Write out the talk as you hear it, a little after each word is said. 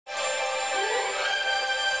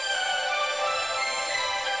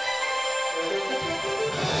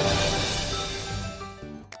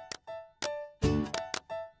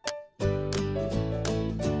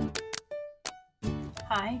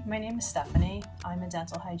Hi, my name is Stephanie. I'm a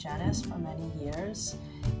dental hygienist for many years,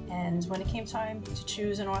 and when it came time to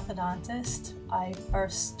choose an orthodontist, I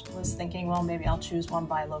first was thinking, well, maybe I'll choose one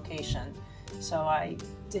by location. So I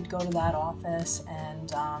did go to that office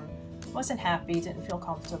and wasn't happy, didn't feel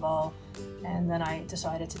comfortable, and then I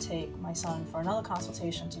decided to take my son for another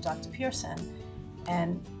consultation to Dr. Pearson,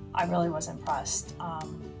 and I really was impressed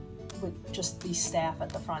with just the staff at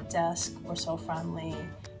the front desk were so friendly,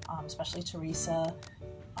 especially Teresa.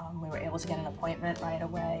 We were able to get an appointment right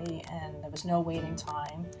away, and there was no waiting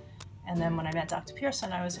time. And then when I met Dr.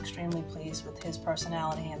 Pearson, I was extremely pleased with his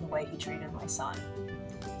personality and the way he treated my son.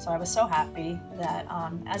 So I was so happy that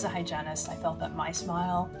as a hygienist, I felt that my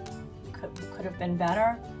smile could have been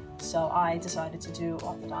better. So I decided to do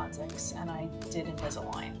orthodontics, and I did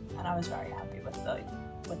Invisalign, and I was very happy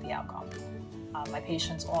with the outcome. My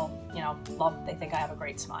patients all, love, they think I have a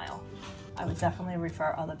great smile. I would definitely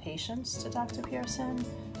refer other patients to Dr. Pearson.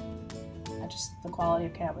 The quality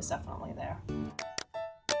of care was definitely there.